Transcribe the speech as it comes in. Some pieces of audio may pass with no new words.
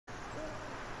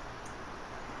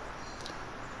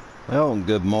Well,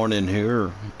 good morning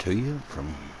here to you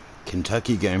from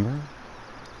Kentucky Gamer.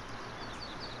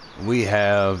 We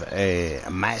have a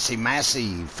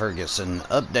Massy Ferguson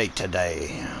update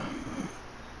today.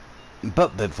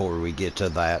 But before we get to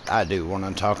that, I do want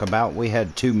to talk about we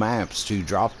had 2 maps to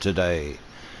drop today.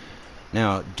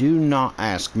 Now, do not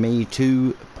ask me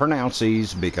to pronounce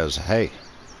these because, hey,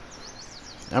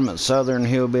 I'm a southern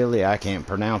hillbilly, I can't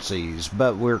pronounce these.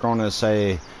 But we're going to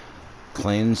say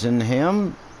Cleansing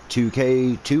Him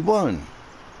 2K21.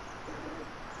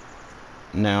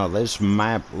 Now this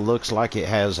map looks like it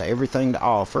has everything to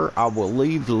offer. I will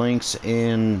leave links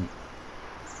in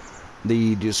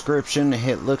the description.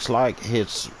 It looks like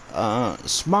it's a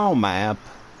small map,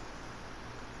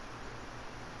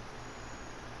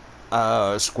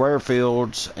 square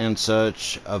fields and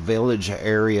such, a village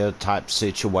area type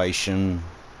situation.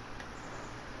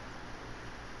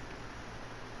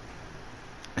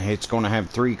 It's going to have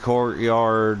 3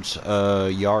 courtyards,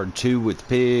 yard 2 with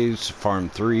pigs, farm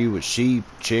 3 with sheep,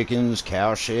 chickens,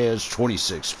 cow sheds,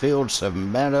 26 fields,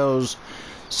 7 meadows,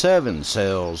 7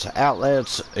 cells,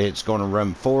 outlets. It's going to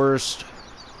run forestry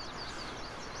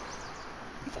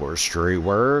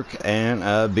work, and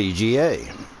a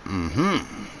BGA.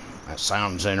 That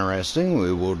sounds interesting.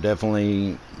 We will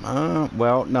definitely,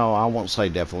 well, no, I won't say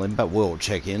definitely, but we'll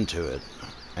check into it.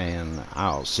 And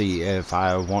I'll see if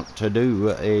I want to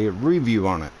do a review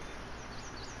on it.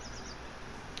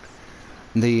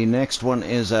 The next one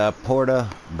is a Porta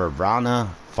Bervana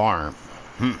Farm.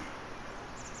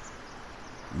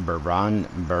 Bervina,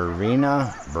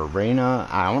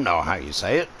 I don't know how you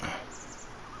say it.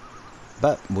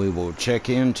 But we will check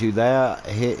into that.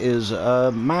 It is a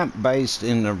map based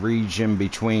in the region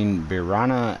between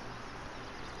Birana,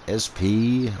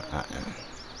 SP,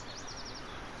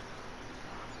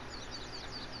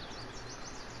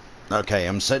 okay,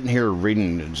 I'm sitting here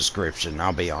reading the description.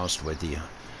 I'll be honest with you.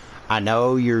 I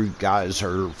know you guys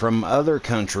are from other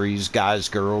countries, guys,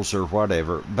 girls, or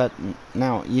whatever, but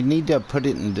now you need to put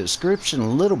it in the description a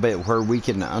little bit where we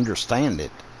can understand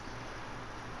it.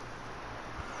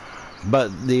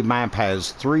 But the map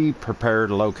has 3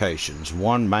 prepared locations,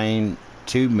 1 main,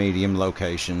 2 medium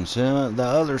locations, the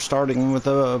other starting with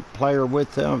a player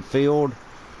with a field.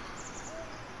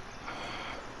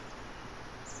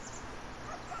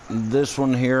 This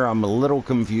one here I'm a little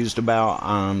confused about.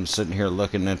 I'm sitting here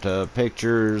looking at the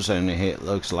pictures and it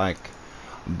looks like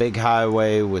a big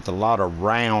highway with a lot of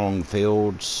round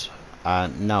fields.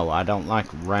 No, I don't like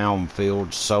round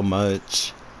fields so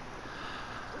much.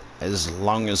 As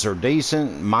long as they're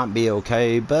decent, might be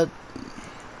okay, but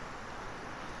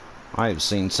I've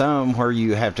seen some where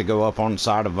you have to go up on the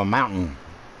side of a mountain.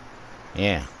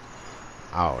 Yeah,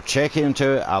 I'll check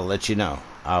into it, I'll let you know.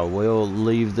 I will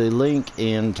leave the link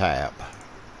in tab.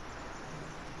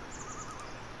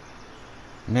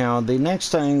 Now, the next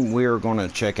thing we're going to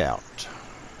check out.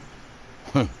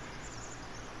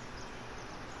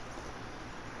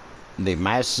 The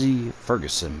Massy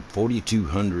Ferguson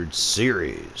 4200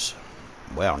 series.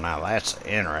 Well, now that's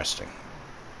interesting.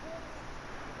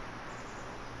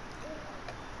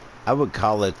 I would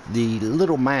call it the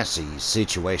Little Massy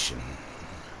situation.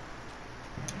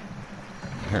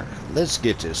 Here, let's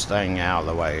get this thing out of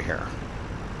the way here.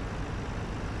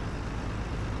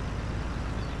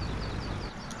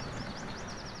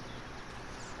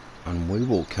 And we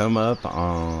will come up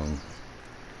on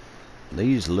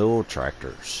these little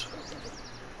tractors.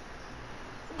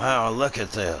 Wow, look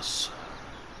at this.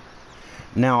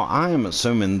 Now, I am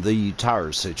assuming the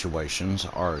tire situations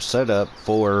are set up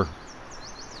for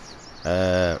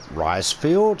rice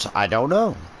fields. I don't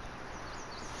know.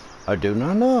 I do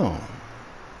not know.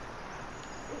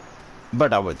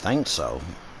 But I would think so.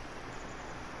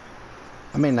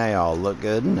 I mean, they all look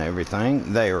good and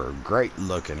everything. They are great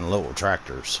looking little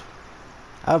tractors.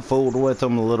 I've fooled with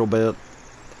them a little bit.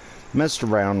 Messed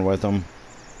around with them.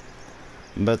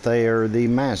 But they are the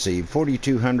Massy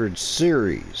 4200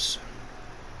 series.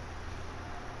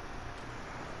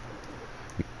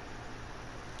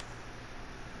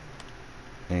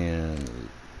 And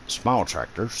small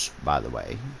tractors, by the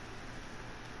way.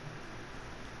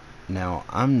 Now,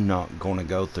 I'm not going to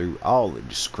go through all the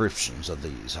descriptions of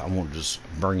these. I want to just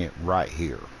bring it right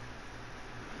here.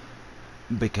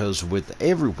 Because with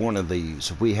every one of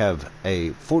these, we have a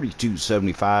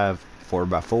 4275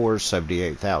 4x4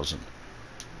 78,000.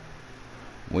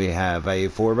 We have a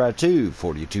 4x2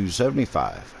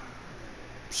 4275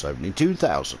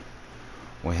 72,000.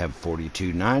 We have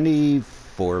 4290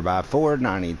 4x4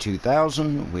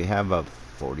 92,000. We have a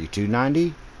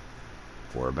 4290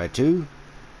 4x2.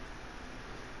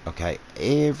 Okay,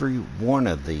 every one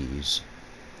of these,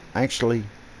 actually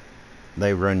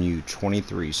They run you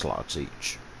 23 slots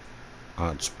each.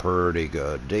 That's a pretty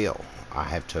good deal, I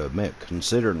have to admit,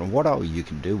 considering what all you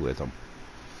can do with them.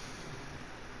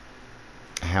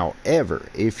 However,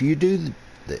 if you do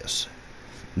this,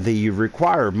 the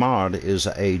required mod is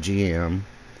a AGM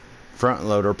front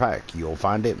loader pack. You'll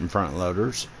find it in front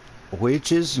loaders,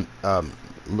 which is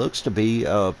looks to be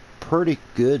a pretty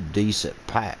good, decent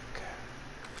pack.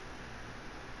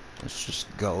 Let's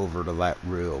just go over to that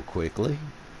real quickly.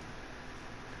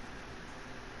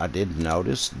 I did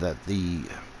notice that the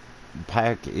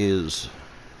pack is,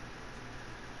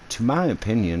 to my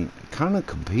opinion, kind of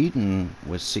competing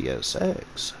with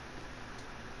CSX.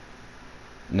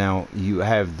 Now, you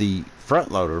have the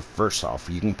front loader, first off,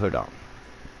 you can put on.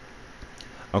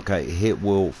 Okay, it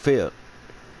will fit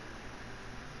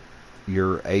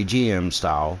your AGM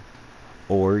style,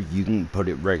 or you can put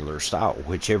it regular style,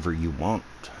 whichever you want,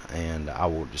 and I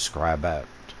will describe that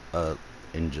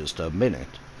in just a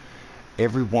minute.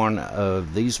 Every one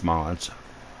of these mods,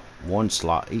 one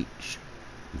slot each.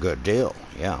 Good deal.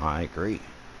 Yeah, I agree.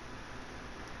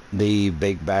 The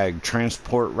big bag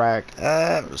transport rack,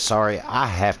 sorry, I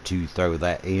have to throw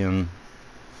that in.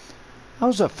 I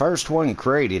was the first one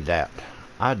created that.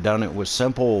 I'd done it with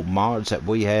simple mods that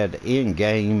we had in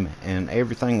game and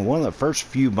everything. One of the first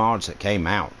few mods that came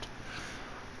out.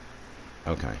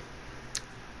 Okay,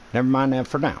 never mind that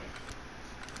for now.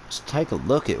 Let's take a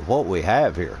look at what we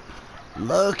have here.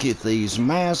 Look at these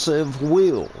massive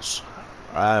wheels.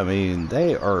 I mean,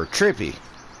 they are trippy.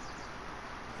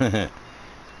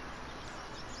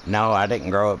 No, I didn't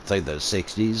grow up through the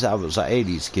 60s. I was an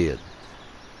 80s kid.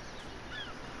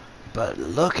 But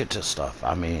look at this stuff.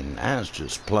 I mean, that's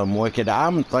just plumb wicked.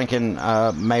 I'm thinking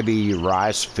maybe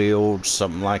rice fields,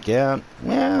 something like that.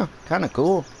 Yeah, kind of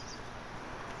cool.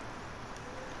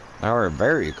 They are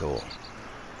very cool.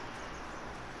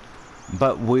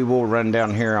 But we will run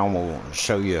down here and we'll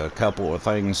show you a couple of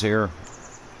things here.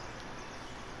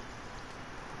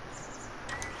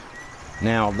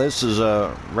 Now, this is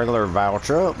a regular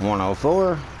Valtra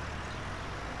 104.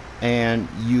 And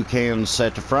you can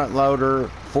set the front loader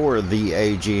for the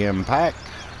AGM pack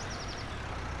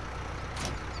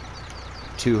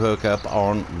to hook up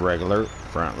on regular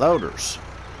front loaders,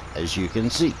 as you can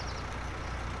see.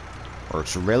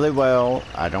 Works really well.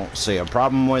 I don't see a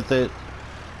problem with it.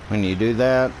 When you do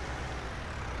that,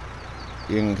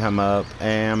 you can come up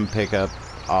and pick up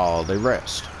all the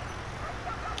rest.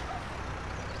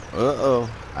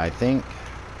 I think,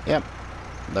 yep,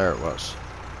 there it was.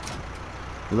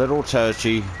 Little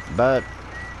touchy, but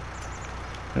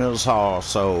it was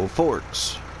also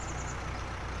forks.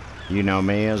 You know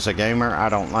me as a gamer, I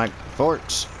don't like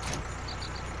forks.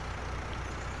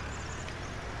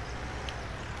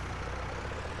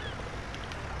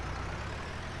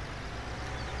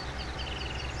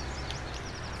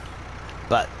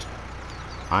 But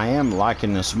I am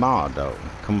liking this mod though,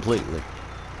 completely.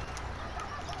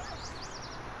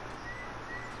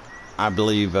 I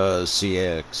believe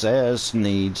CXS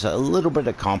needs a little bit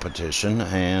of competition,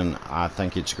 and I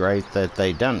think it's great that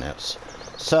they done this.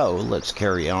 So let's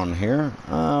carry on here.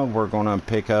 We're gonna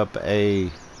pick up a,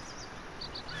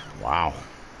 wow,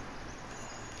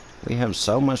 we have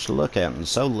so much to look at in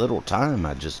so little time.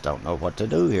 I just don't know what to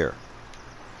do here.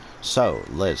 So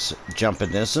let's jump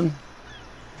in this one.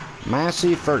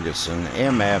 Massey Ferguson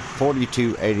MF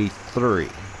 4283.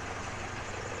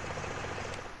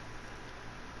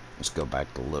 Let's go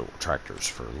back to little tractors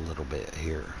for a little bit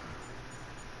here.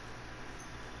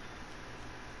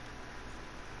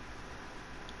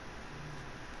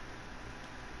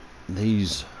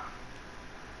 These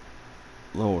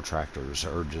little tractors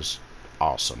are just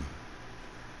awesome.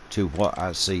 To what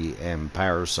I see in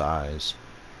power size,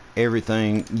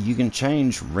 everything, you can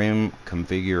change rim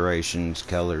configurations,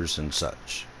 colors, and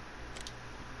such.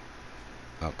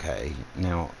 Okay,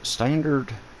 now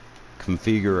standard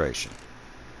configuration.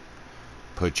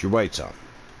 Put your weights on.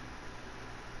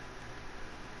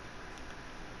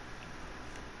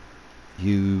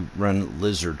 You run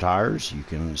lizard tires, you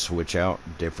can switch out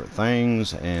different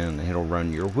things and it'll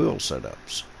run your wheel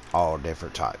setups, all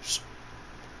different types.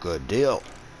 Good deal.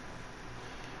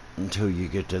 Until you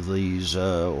get to these,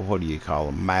 what do you call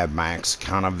them, Mad Max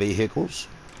kind of vehicles.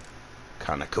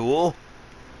 Kind of cool.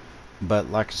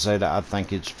 But like I said, I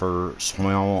think it's for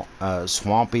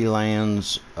swampy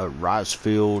lands, rice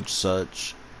fields,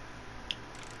 such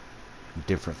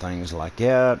different things like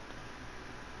that.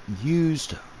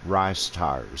 Used rice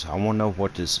tires. I want to know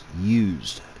what this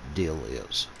used deal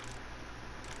is.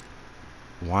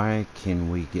 Why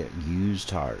can we get used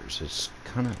tires? It's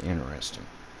kind of interesting.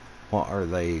 What are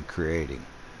they creating?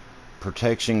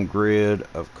 Protection grid,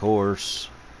 of course.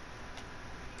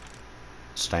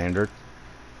 standard,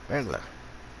 regular.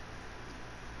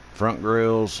 Front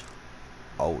grills,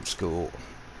 old school,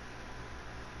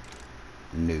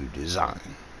 new design.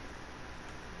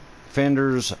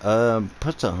 Fenders,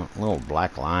 puts a little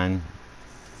black line.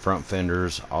 Front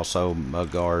fenders, also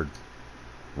mudguard.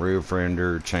 Rear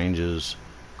fender changes.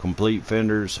 Complete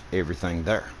fenders, everything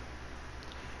there.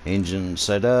 Engine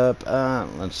setup,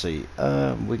 let's see,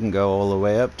 we can go all the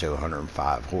way up to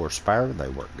 105 horsepower. They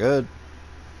work good.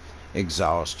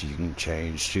 Exhaust, you can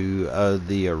change to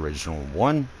the original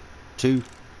 1, 2,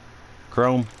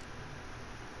 chrome.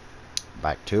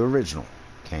 Back to original.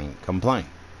 Can't complain.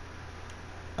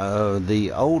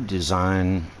 The old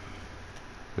design,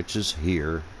 which is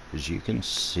here, as you can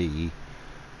see,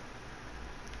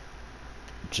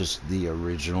 just the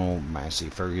original Massey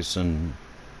Ferguson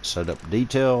setup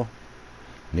detail.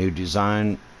 New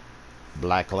design,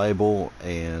 black label,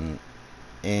 and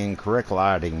in correct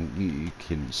lighting you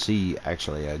can see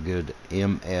actually a good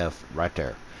MF right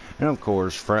there. And of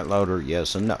course, front loader,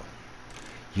 yes and no.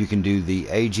 You can do the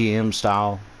AGM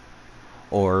style,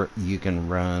 or you can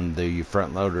run the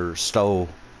front loader stole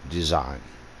design,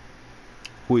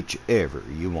 whichever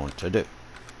you want to do.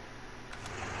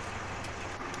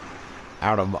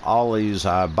 Out of all these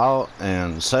I bought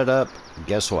and set up,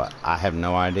 guess what? I have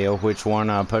no idea which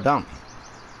one I put on.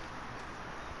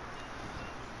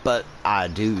 But I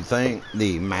do think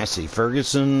the Massey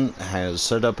Ferguson has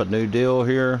set up a new deal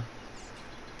here.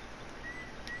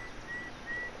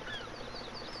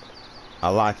 I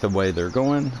like the way they're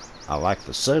going. I like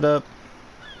the setup.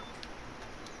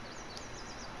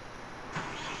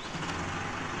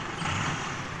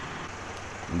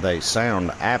 They sound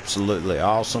absolutely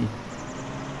awesome.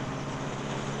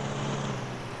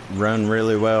 Run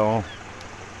really well.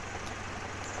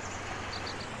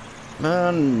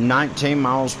 19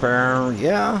 miles per hour.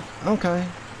 Yeah, okay.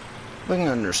 We can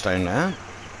understand that.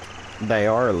 They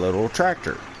are a little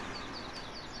tractor.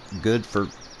 Good for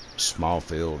small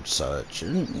field such.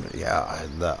 And yeah,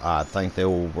 I think they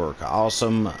will work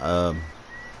awesome.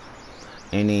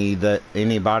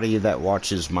 Anybody that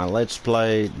watches my Let's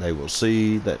Play, they will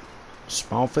see that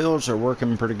small fields are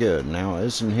working pretty good. Now,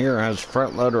 this in here has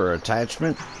front loader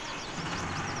attachment.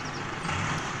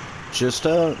 Just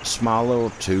a small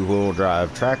little two-wheel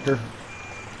drive tractor.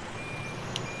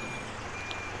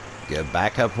 Good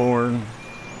backup horn.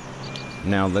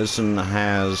 Now this one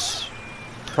has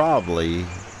probably,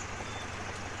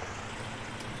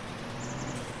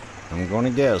 I'm going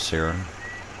to guess here,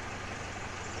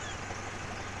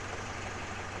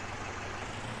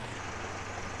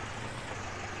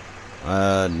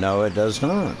 no it does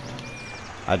not.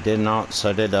 I did not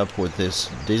set it up with this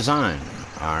design.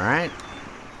 Alright.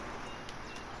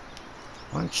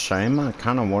 What a shame. I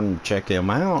kind of wanted to check him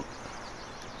out.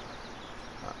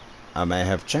 I may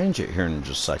have to change it here in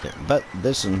just a second. But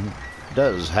this one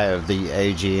does have the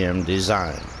AGM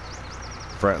design.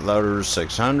 Front loader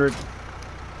 600.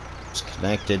 It's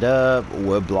connected up.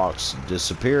 Wood blocks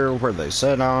disappear where they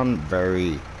sit on.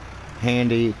 Very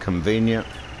handy, convenient.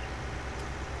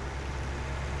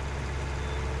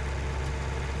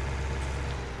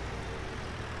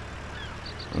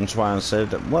 That's why I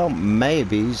said that, well,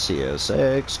 maybe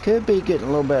CSX could be getting a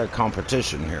little bit of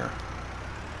competition here.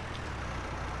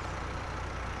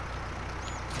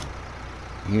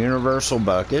 Universal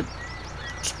bucket.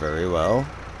 It's very well.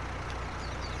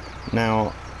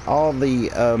 Now, all the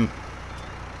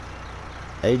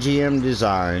AGM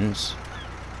designs,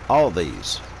 all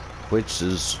these, which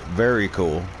is very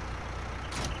cool,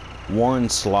 one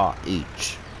slot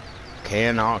each.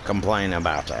 Cannot complain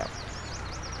about that.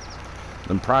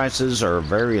 The prices are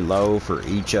very low for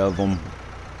each of them.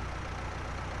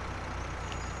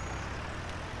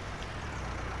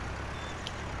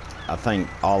 I think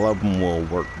all of them will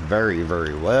work very,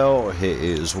 very well. It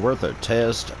is worth a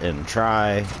test and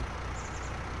try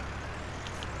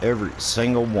every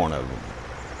single one of them.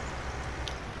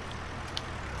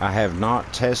 I have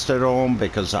not tested them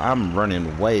because I'm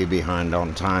running way behind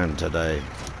on time today.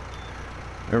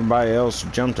 Everybody else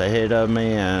jumped ahead of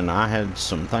me and I had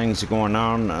some things going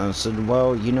on. I said,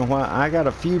 well, you know what? I got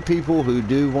a few people who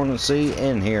do want to see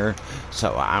and hear,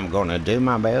 so I'm going to do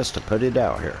my best to put it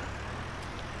out here.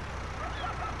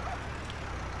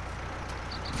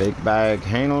 Big bag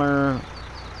handler.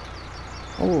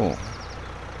 Oh.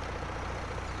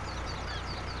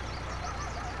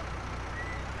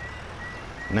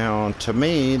 Now, to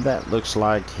me, that looks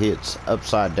like it's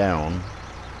upside down.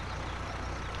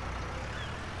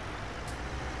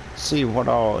 See what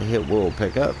all it will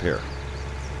pick up here.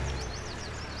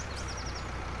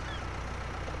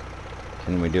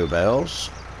 Can we do bells?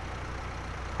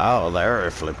 Oh, there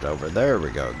it flipped over. There we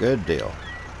go. Good deal.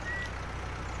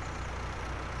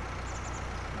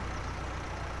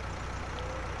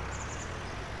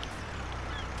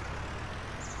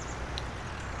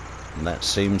 And that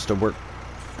seems to work.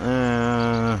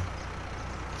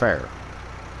 Fair.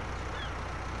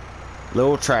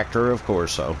 Little tractor, of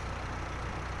course, so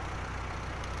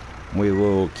we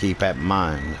will keep that in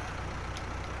mind.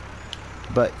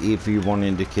 But if you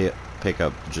wanted to pick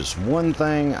up just one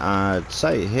thing, I'd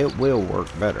say it will work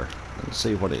better. Let's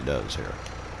see what it does here.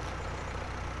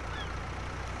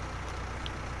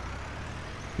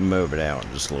 Move it out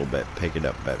just a little bit, pick it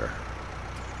up better.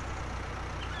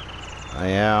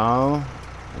 Yeah,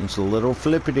 it's a little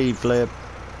flippity flip.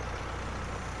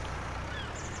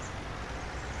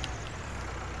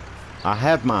 I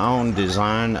have my own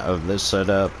design of this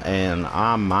setup, and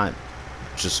I might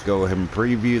just go ahead and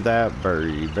preview that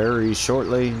very, very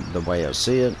shortly, the way I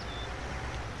see it.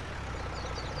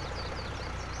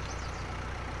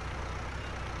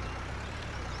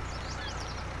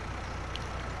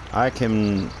 I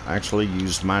can actually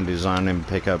use my design and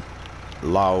pick up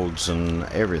logs and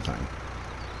everything.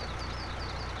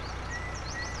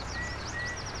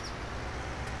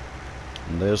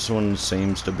 This one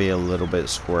seems to be a little bit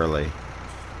squirrely.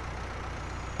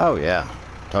 Oh yeah,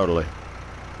 totally.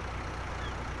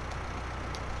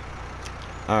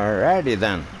 Alrighty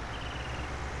then.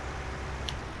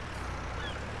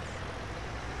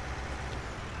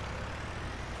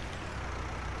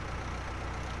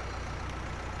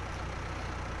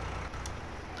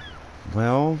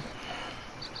 Well,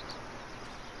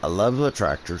 I love the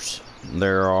tractors.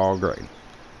 They're all great.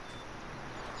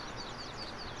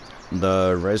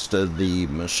 The rest of the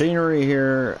machinery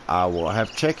here, I will have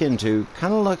to check into,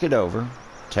 kind of look it over,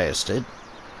 test it.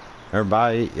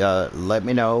 Everybody, let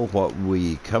me know what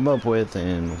we come up with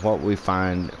and what we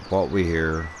find, what we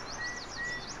hear,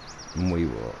 and we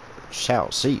shall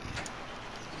see.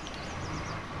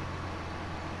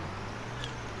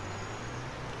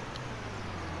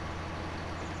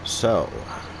 So,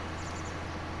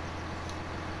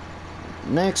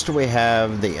 next we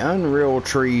have the Unreal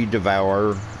Tree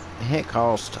Devourer. It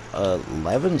cost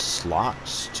 11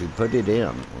 slots to put it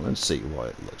in. Let's see what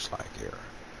it looks like here.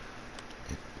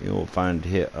 You'll find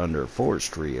it under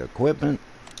forestry equipment.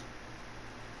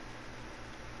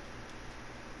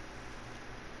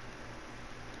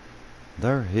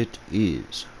 There it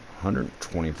is,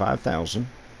 125,000.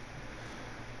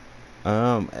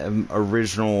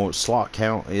 Original slot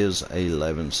count is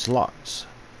 11 slots.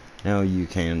 Now you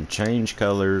can change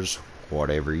colors,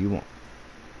 whatever you want.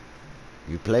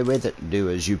 You play with it, do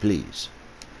as you please.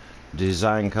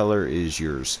 Design color is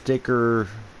your sticker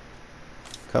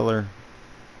color.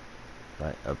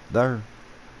 Right up there.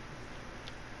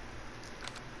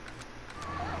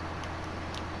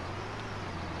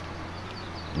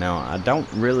 Now, I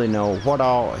don't really know what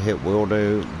all it will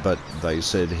do, but they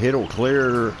said it'll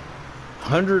clear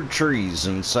 100 trees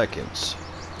in seconds.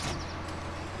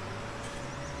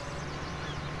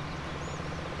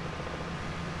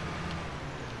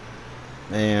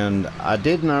 And I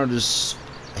did notice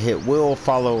it will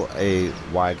follow a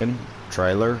wagon,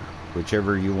 trailer,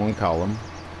 whichever you want to call them.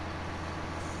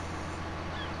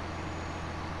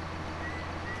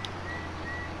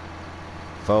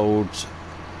 Folds.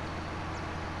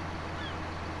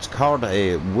 It's called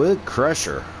a wood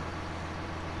crusher.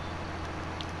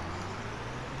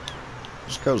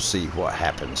 Let's go see what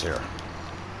happens here.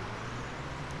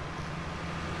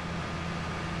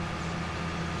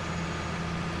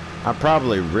 I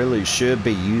probably really should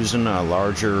be using a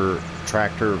larger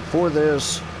tractor for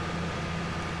this.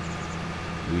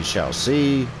 We shall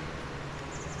see.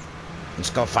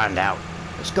 Let's go find out.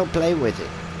 Let's go play with it.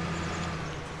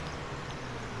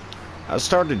 I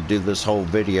started to do this whole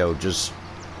video, just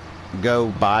go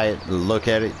buy it, look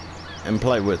at it, and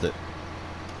play with it.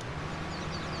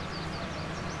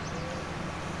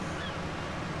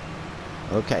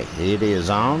 Okay, it is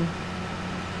on.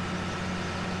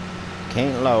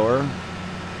 Can't lower.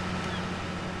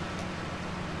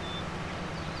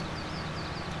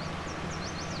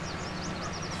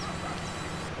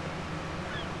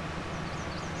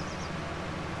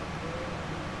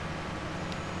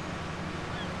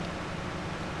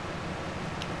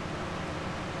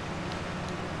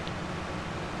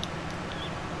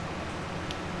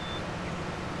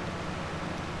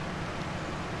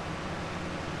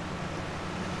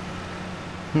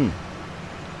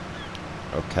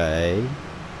 Okay.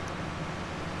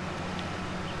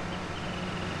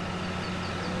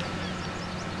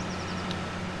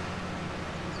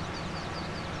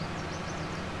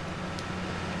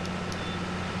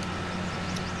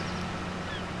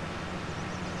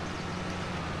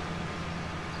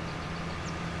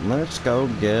 let's go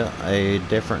get a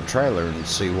different trailer and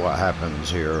see what happens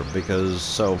here, because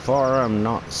so far I'm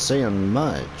not seeing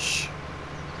much.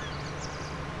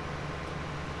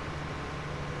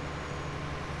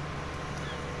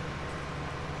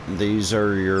 These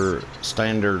are your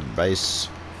standard base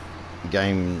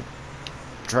game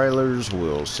trailers.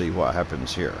 We'll see what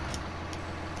happens here.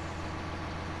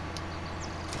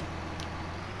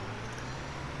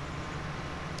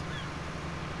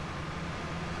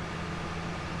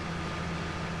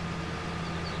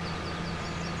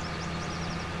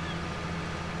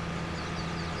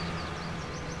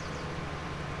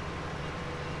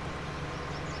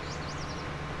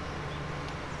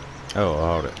 Oh,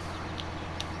 hold it.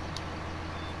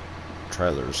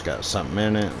 Trailer's got something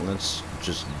in it. Let's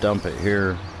just dump it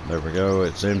here. There we go.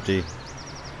 It's empty.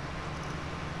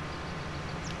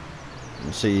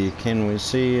 Let's see. Can we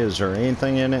see? Is there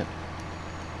anything in it?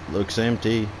 Looks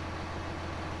empty.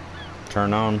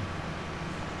 Turn on.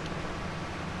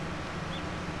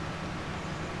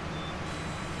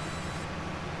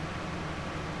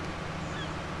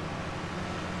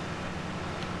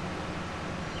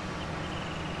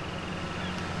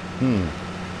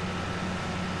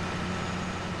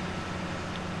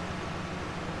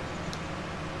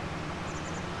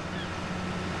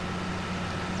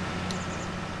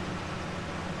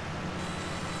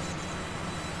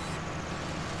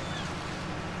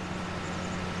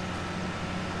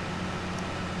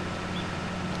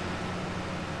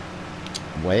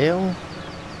 Well,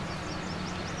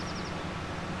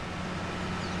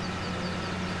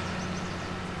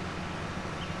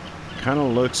 kind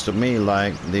of looks to me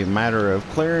like the matter of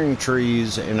clearing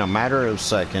trees in a matter of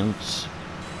seconds,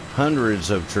 hundreds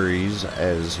of trees,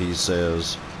 as he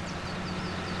says.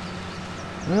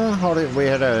 Well, hold it, we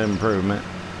had an improvement,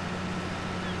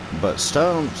 but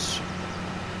stumps.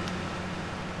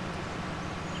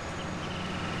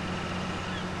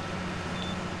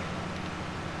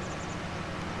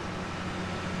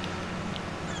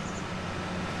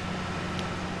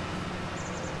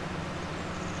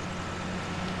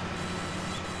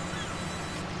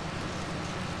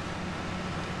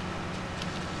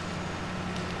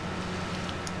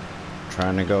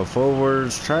 Trying to go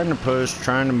forwards, trying to push,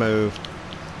 trying to move.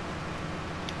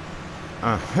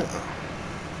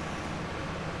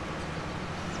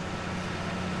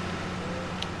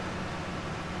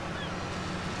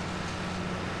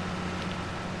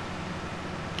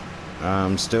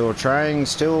 I'm still trying,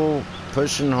 still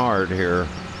pushing hard here.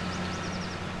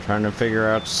 Trying to figure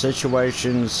out the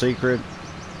situation, secret.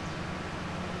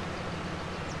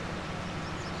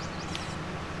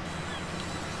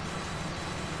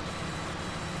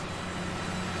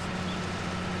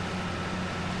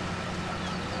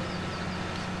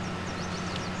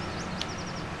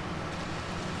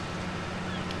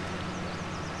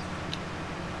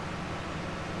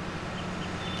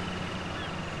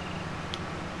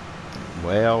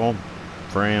 Well,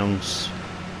 friends,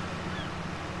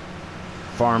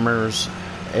 farmers,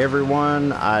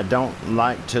 everyone, I don't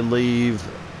like to leave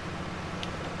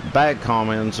bad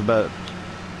comments, but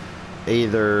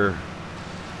either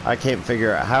I can't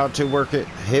figure out how to work it.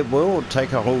 It will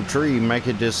take a whole tree and make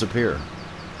it disappear.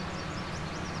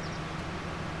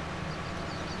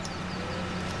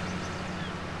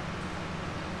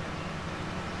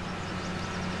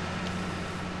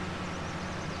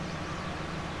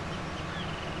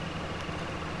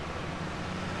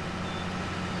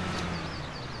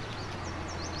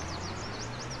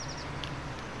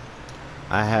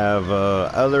 I have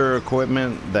other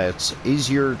equipment that's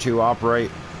easier to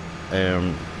operate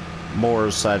and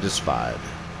more satisfied.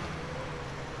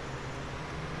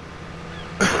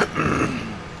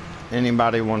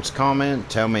 Anybody wants to comment,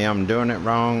 tell me I'm doing it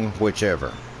wrong,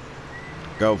 whichever.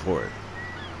 Go for it.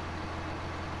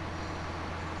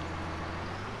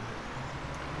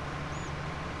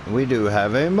 We do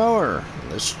have a mower.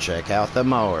 Let's check out the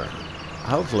mower.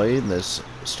 Hopefully this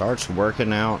starts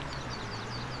working out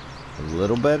a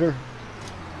little better.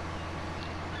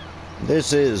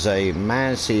 This is a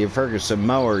MASSY Ferguson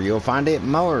mower. You'll find it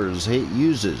mowers. It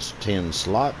uses 10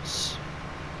 slots.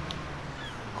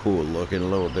 Cool looking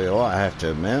little deal, I have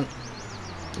to admit.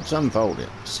 Let's unfold it,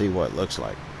 see what it looks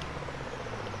like.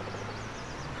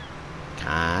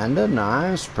 Kinda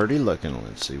nice, pretty looking.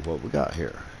 Let's see what we got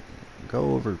here.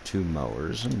 Go over to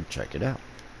mowers and check it out.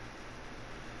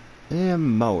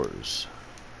 And mowers.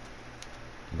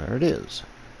 There it is.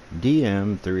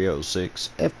 DM306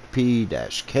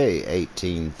 FP-K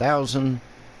 18000,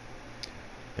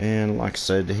 and like I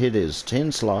said, it is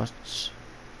 10 slots,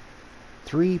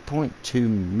 3.2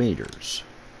 meters.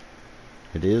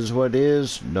 It is what it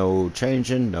is. No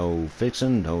changing, no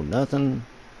fixing, no nothing.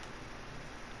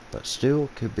 but still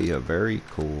could be a very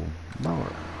cool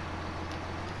mower.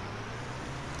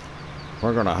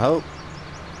 We're gonna hope.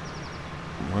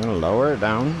 We're gonna lower it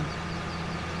down.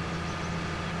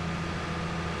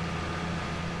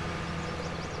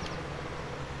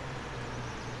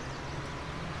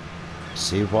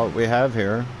 See what we have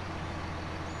here.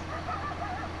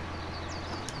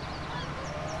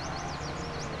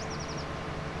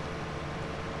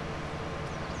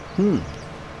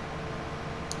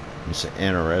 It's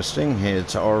interesting.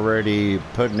 It's already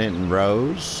putting it in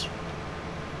rows,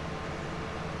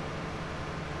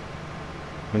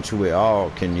 which we all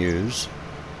can use.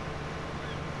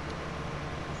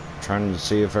 Trying to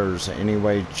see if there's any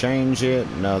way to change it.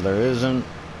 No, there isn't,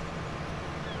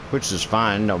 which is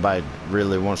fine. Nobody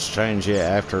really wants to change it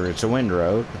after it's a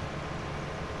windrow,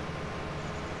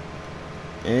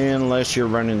 unless you're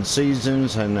running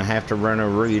seasons and have to run a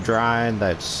re-dry.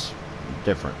 That's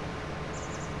different.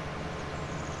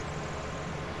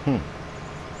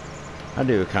 I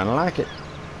do kind of like it.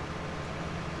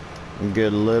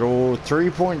 Good little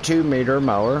 3.2 meter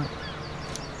mower.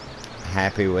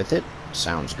 Happy with it.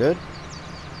 Sounds good.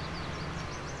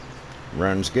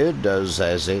 Runs good. Does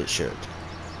as it should.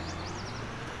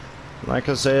 Like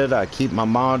I said, I keep my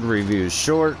mod reviews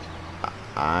short.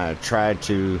 I try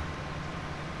to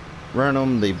run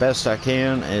them the best I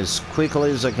can, as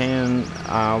quickly as I can.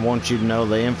 I want you to know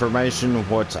the information,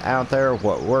 what's out there,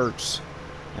 what works,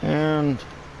 and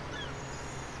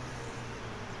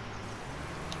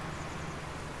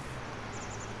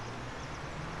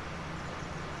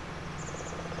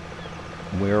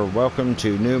we're welcome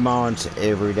to new mods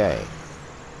every day.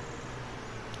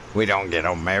 We don't get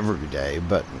them every day,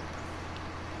 but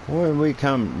boy, we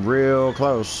come real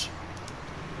close.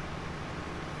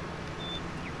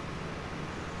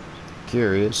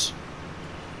 Curious.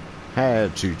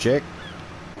 Had to check.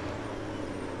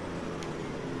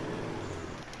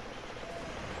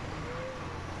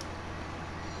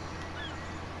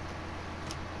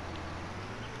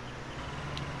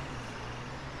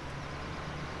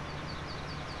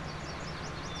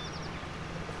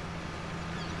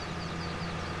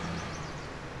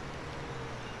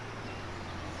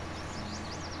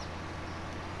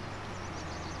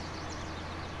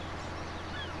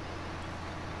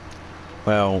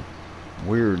 Well,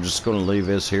 we're just going to leave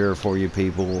this here for you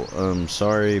people.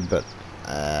 Sorry, but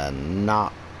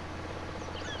not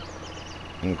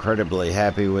incredibly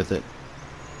happy with it.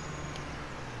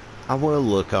 I will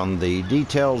look on the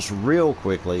details real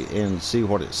quickly and see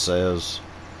what it says.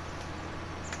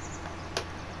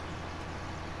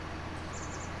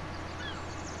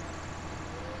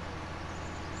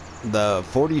 The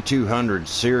 4200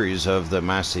 series of the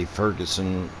Massey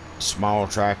Ferguson small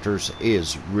tractors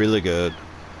is really good.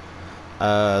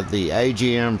 The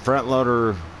AGM front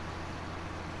loader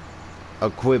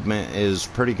equipment is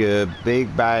pretty good.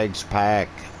 Big bags pack,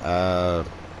 kind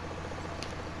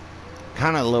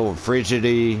of a little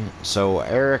frigidity. So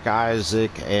Eric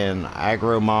Isaac and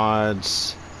Agro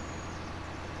Mods,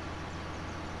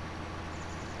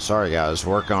 sorry guys,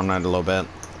 work on that a little bit.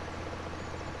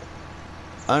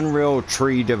 Unreal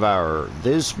Tree Devourer.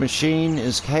 This machine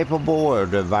is capable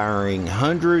of devouring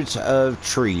hundreds of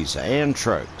trees and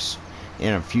trucks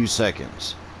in a few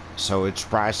seconds, so its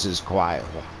price is quite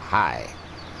high.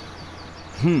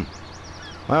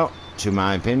 Well, to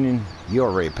my opinion, you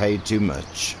already paid too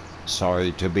much.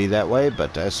 Sorry to be that way,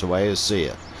 but that's the way I see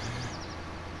it.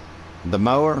 The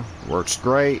mower works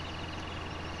great.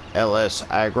 LS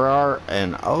Agrar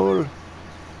and Ol,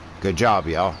 good job,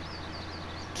 y'all.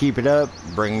 Keep it up.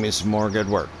 Bring me some more good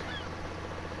work.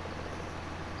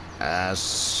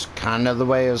 That's kind of the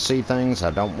way I see things.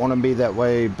 I don't want to be that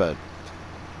way, but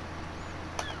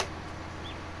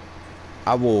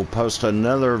I will post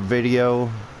another video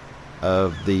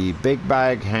of the big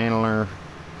bag handler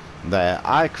that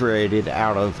I created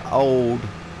out of old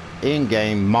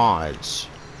in-game mods,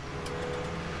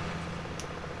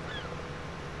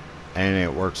 and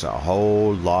it works a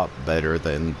whole lot better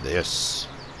than this.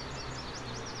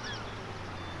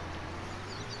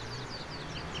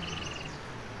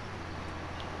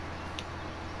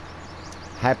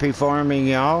 Happy farming,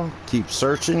 y'all. Keep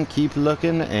searching, keep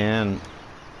looking, and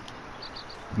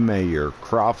may your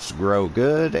crops grow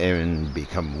good and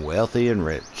become wealthy and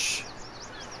rich.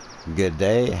 Good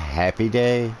day, happy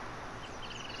day.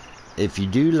 If you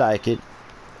do like it,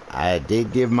 I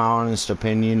did give my honest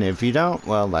opinion. If you don't,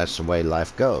 well, that's the way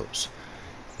life goes.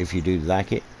 If you do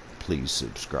like it, please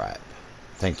subscribe.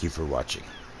 Thank you for watching.